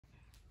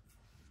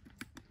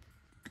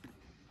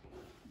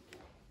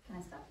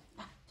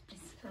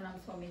Pranam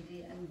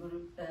Swamiji and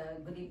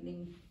good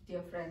evening,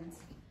 dear friends.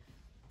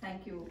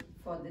 Thank you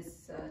for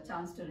this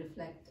chance to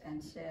reflect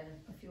and share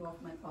a few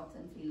of my thoughts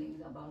and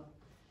feelings about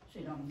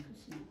Sri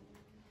Ramakrishna.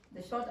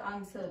 The short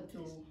answer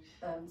to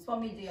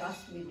Swamiji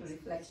asked me to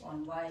reflect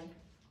on why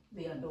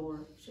we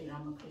adore Sri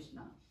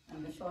Ramakrishna,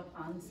 and the short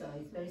answer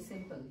is very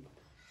simple.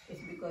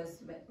 It's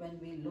because when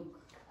we look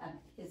at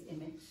his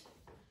image,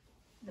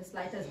 the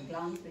slightest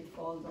glance which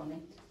falls on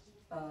it,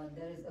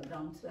 there is a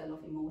groundswell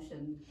of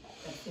emotion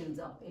that fills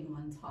up in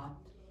one's heart.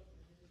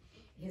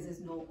 His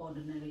is no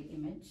ordinary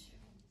image,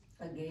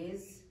 a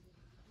gaze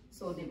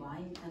so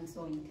divine and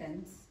so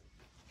intense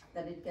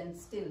that it can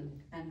still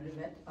and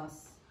rivet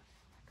us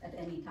at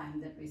any time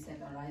that we set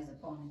our eyes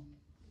upon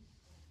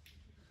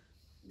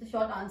it. The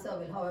short answer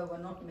will, however,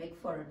 not make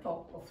for a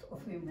talk of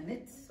a few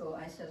minutes, so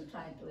I shall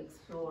try to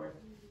explore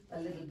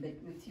a little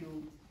bit with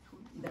you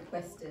the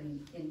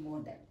question in more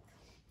depth.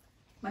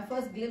 My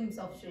first glimpse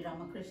of Sri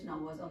Ramakrishna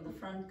was on the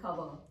front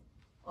cover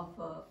of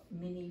a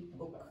mini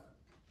book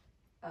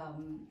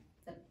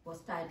that was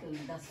titled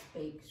Thus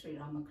Spake Sri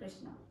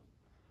Ramakrishna.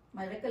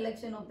 My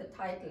recollection of the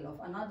title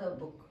of another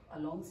book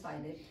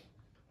alongside it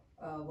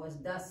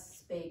was Thus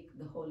Spake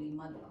the Holy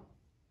Mother.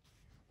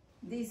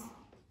 These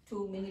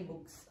two mini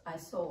books I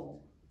saw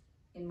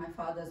in my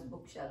father's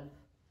bookshelf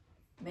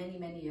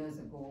many years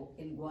ago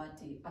in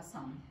Guwahati,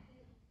 Assam.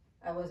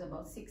 I was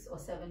about 6 or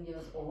 7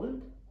 years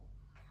old,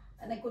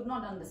 and I could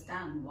not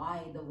understand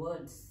why the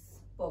word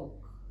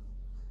spoke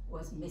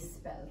was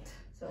misspelled.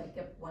 So I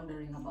kept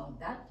wondering about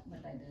that,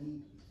 but I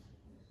didn't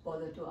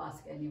bother to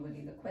ask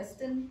anybody the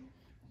question.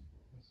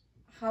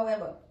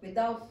 However,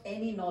 without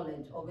any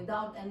knowledge or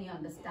without any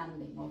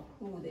understanding of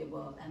who they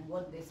were and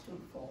what they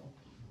stood for,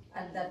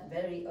 at that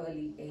very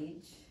early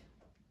age,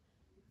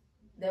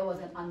 there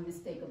was an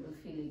unmistakable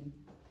feeling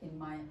in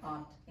my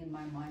heart, in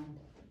my mind,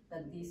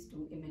 that these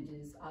two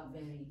images are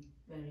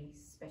very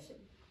special.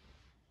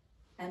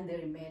 And they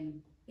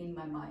remain in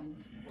my mind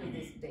to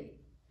this day.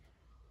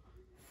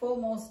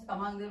 Foremost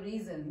among the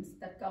reasons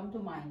that come to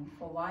mind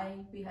for why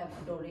we have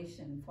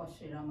adoration for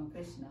Sri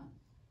Ramakrishna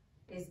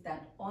is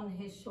that on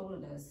his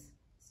shoulders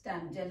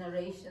stand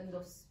generations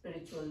of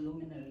spiritual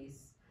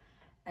luminaries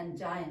and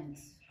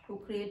giants who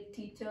create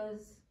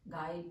teachers,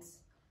 guides,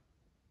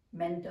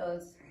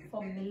 mentors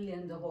for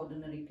millions of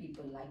ordinary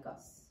people like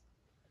us.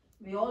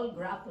 We all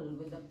grapple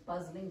with the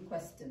puzzling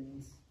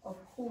questions of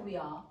who we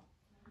are,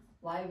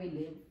 why we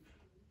live,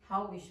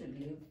 how we should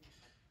live.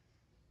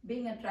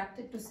 Being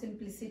attracted to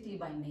simplicity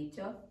by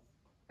nature,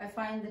 I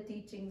find the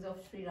teachings of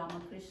Sri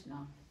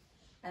Ramakrishna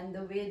and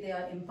the way they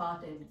are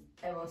imparted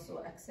ever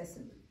so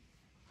accessible.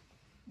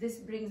 This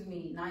brings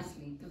me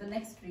nicely to the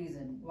next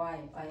reason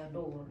why I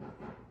adore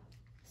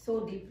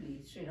so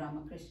deeply Sri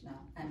Ramakrishna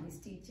and his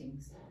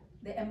teachings.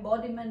 The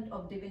embodiment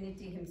of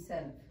divinity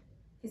himself,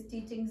 his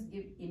teachings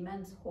give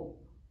immense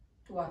hope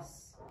to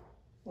us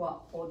who are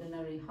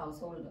ordinary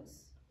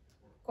householders.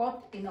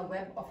 Caught in a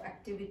web of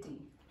activity,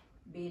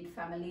 be it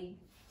family,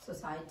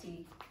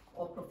 society,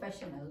 or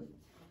professional,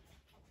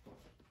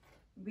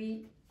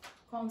 we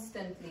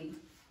constantly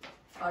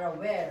are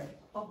aware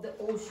of the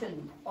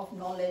ocean of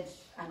knowledge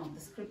and of the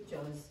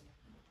scriptures,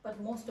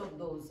 but most of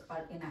those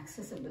are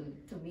inaccessible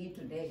to me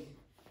today.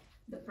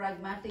 The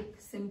pragmatic,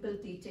 simple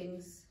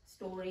teachings,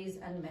 stories,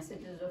 and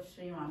messages of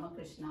Sri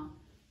Ramakrishna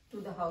to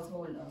the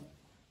householder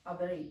are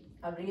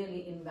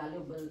really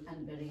invaluable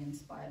and very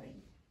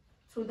inspiring.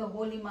 Through the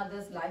Holy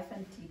Mother's life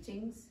and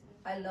teachings,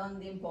 I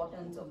learned the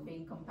importance of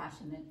being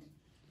compassionate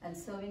and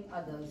serving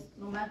others,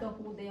 no matter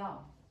who they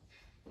are.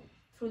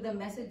 Through the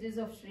messages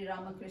of Sri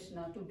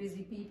Ramakrishna to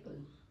busy people,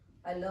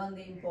 I learned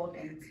the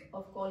importance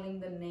of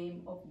calling the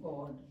name of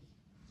God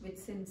with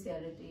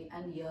sincerity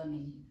and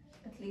yearning,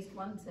 at least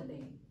once a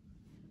day.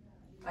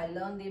 I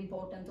learned the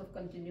importance of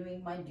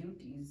continuing my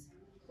duties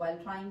while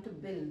trying to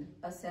build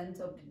a sense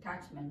of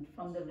detachment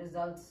from the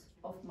results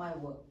of my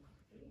work.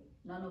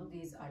 None of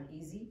these are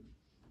easy.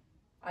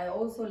 I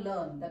also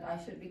learned that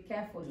I should be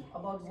careful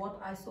about what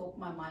I soak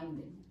my mind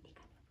in.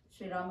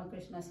 Sri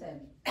Ramakrishna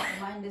said,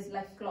 "The mind is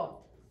like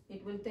cloth.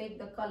 It will take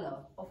the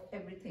color of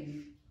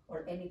everything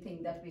or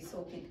anything that we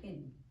soak it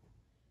in."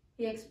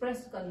 He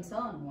expressed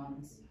concern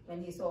once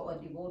when he saw a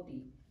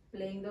devotee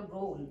playing the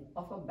role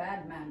of a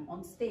bad man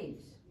on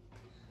stage.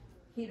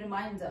 He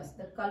reminds us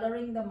that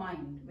coloring the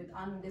mind with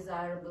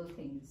undesirable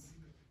things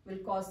will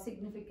cause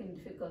significant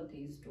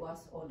difficulties to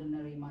us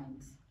ordinary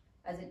minds,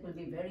 as it will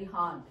be very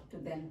hard to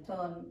then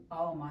turn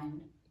our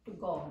mind to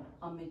God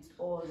amidst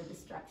all the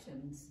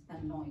distractions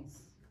and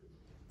noise.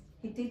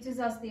 He teaches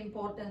us the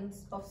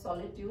importance of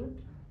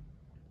solitude,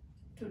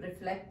 to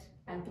reflect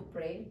and to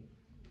pray,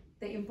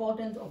 the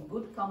importance of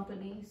good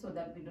company so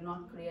that we do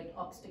not create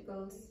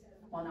obstacles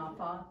on our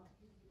path.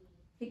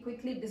 He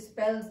quickly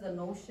dispels the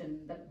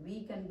notion that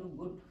we can do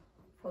good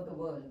for the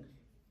world.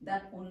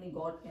 That only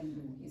God can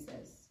do, he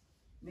says.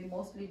 We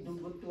mostly do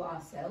good to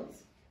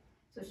ourselves.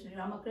 So Sri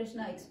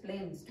Ramakrishna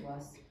explains to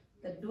us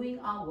that doing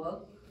our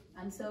work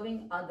and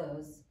serving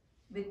others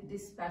with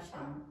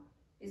dispassion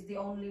is the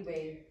only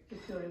way to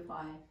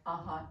purify our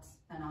hearts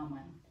and our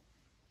mind.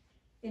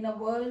 In a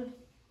world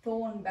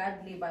torn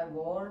badly by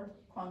war,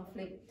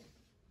 conflict,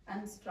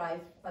 and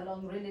strife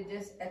along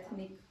religious,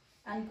 ethnic,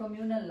 and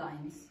communal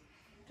lines,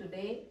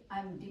 today I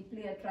am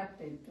deeply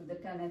attracted to the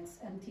tenets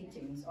and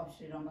teachings of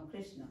Sri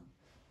Ramakrishna,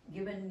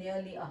 given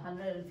nearly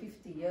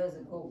 150 years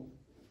ago.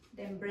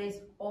 They embrace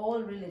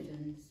all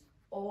religions,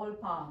 all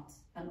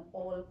paths, and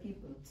all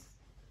peoples.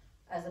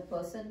 As a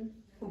person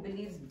who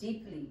believes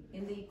deeply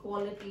in the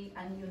equality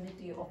and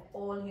unity of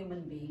all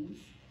human beings,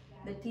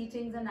 the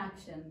teachings and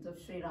actions of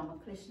Sri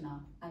Ramakrishna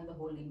and the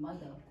Holy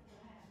Mother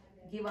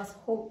give us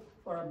hope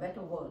for a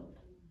better world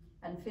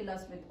and fill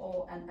us with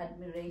awe and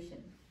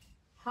admiration.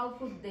 How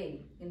could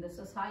they, in the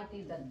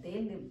society that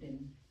they lived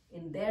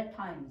in their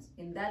times,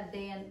 in that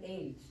day and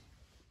age,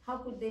 how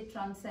could they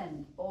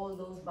transcend all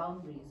those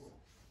boundaries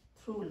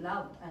through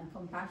love and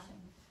compassion?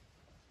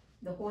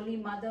 The Holy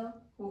Mother,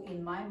 who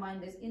in my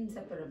mind is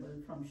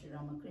inseparable from Sri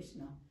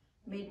Ramakrishna,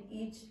 made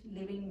each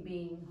living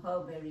being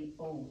her very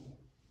own.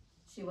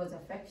 She was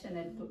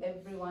affectionate to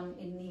everyone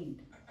in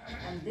need,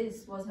 and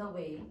this was her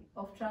way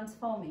of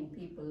transforming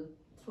people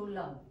through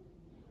love.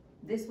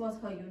 This was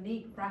her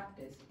unique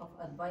practice of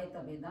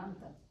Advaita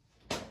Vedanta.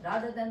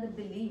 Rather than the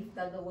belief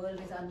that the world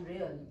is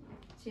unreal,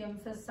 she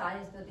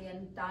emphasized that the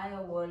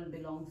entire world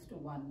belongs to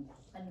one,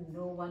 and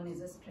no one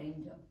is a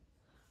stranger.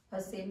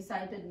 Her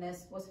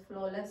same-sightedness was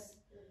flawless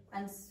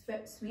and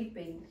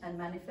sweeping and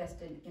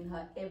manifested in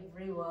her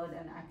every word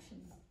and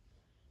action.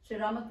 Sri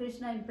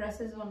Ramakrishna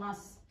impresses on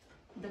us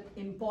the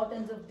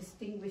importance of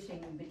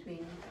distinguishing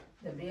between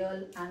the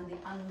real and the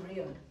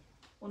unreal.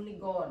 Only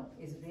God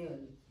is real.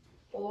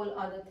 All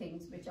other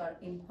things which are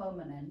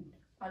impermanent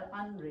are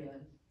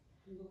unreal.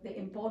 The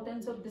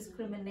importance of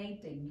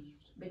discriminating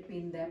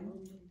between them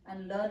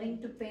and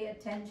learning to pay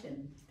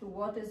attention to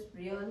what is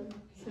real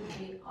should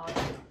be our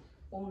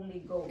only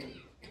goal.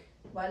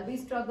 While we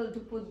struggle to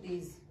put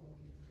these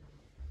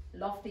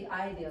lofty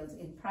ideals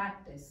in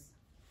practice,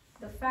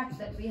 the fact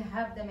that we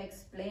have them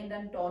explained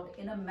and taught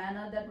in a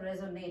manner that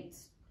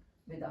resonates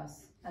with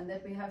us, and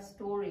that we have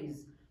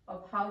stories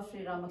of how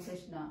Sri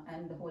Ramakrishna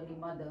and the Holy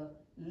Mother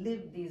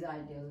lived these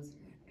ideals,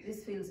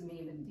 this fills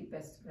me with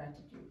deepest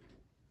gratitude.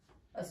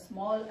 A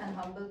small and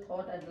humble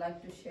thought I'd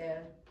like to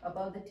share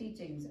about the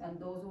teachings and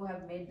those who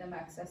have made them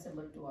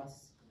accessible to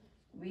us.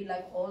 We,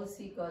 like all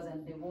seekers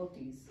and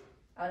devotees,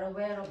 are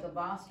aware of the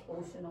vast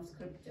ocean of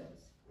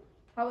scriptures.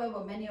 However,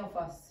 for many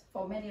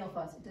of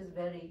us, it is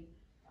very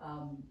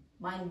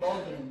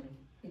mind-boggling.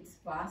 It's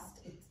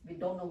vast, we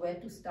don't know where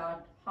to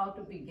start, how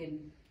to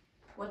begin,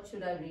 what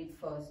should I read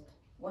first,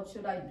 what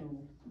should I do,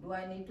 do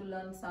I need to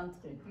learn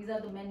Sanskrit? These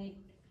are the many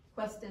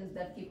questions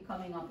that keep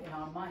coming up in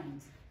our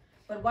minds.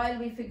 But while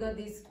we figure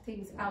these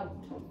things out,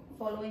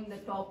 following the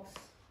talks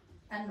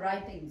and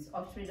writings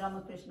of Sri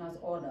Ramakrishna's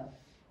order,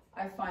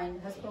 I find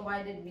has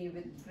provided me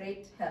with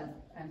great help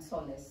and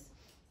solace.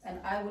 And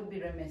I would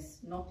be remiss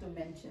not to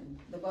mention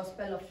the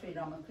Gospel of Sri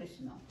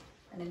Ramakrishna,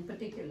 and in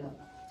particular,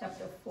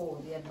 chapter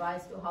 4, the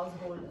advice to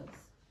householders,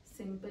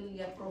 simple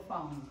yet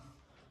profound.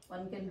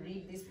 One can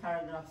read these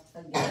paragraphs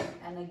again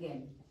and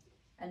again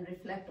and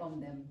reflect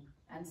on them,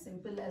 and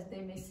simple as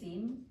they may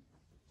seem,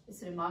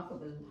 it's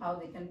remarkable how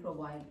they can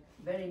provide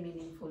very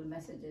meaningful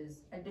messages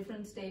at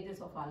different stages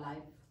of our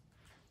life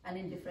and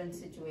in different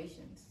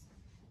situations.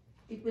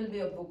 It will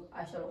be a book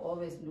I shall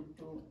always look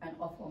to and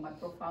offer my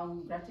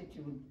profound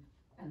gratitude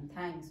and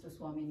thanks to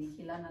Swami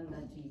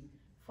Nikhilananda ji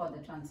for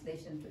the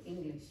translation to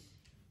English.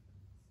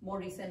 More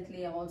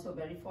recently, I'm also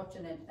very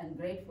fortunate and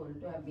grateful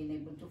to have been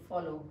able to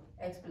follow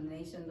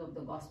explanations of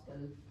the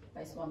Gospel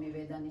by Swami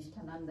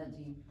Vedanishtananda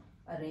ji,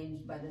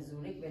 arranged by the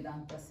Zurich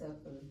Vedanta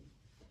Circle.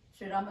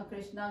 Sri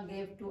Ramakrishna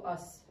gave to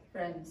us,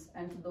 friends,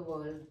 and to the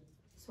world,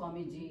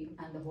 Swami ji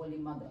and the Holy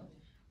Mother.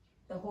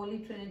 The Holy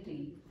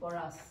Trinity, for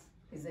us,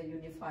 is a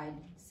unified,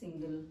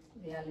 single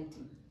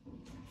reality.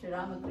 Sri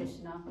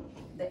Ramakrishna,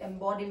 the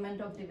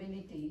embodiment of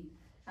divinity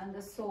and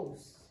the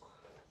source.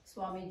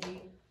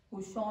 Swamiji,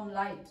 who shone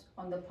light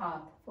on the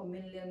path for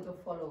millions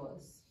of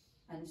followers.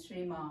 And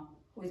Sri Ma,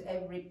 who is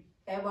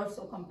ever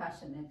so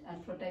compassionate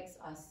and protects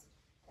us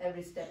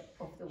every step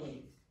of the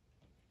way.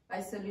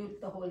 I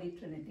salute the Holy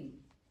Trinity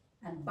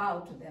and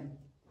bow to them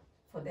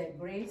for their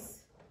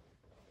grace.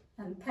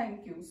 And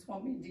thank you,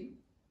 Swamiji,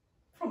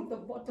 from the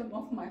bottom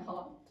of my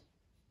heart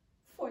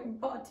for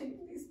imparting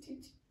these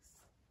teachings.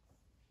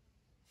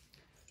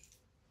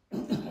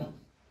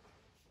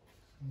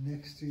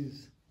 Next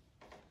is